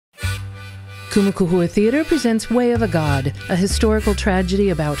Kumu Theater presents Way of a God, a historical tragedy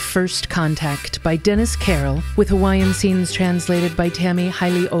about first contact by Dennis Carroll, with Hawaiian scenes translated by Tammy,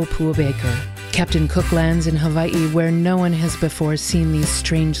 Haili, opua Baker. Captain Cook lands in Hawaii where no one has before seen these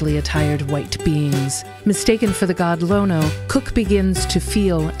strangely attired white beings. Mistaken for the god Lono, Cook begins to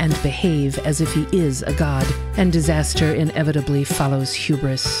feel and behave as if he is a god, and disaster inevitably follows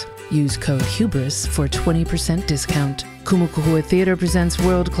hubris. Use code HUBRIS for 20% discount. Kumu Theater presents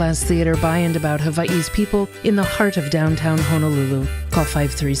world-class theater by and about Hawaii's people in the heart of downtown Honolulu. Call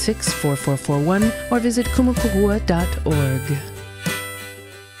 536-4441 or visit kumukuhua.org.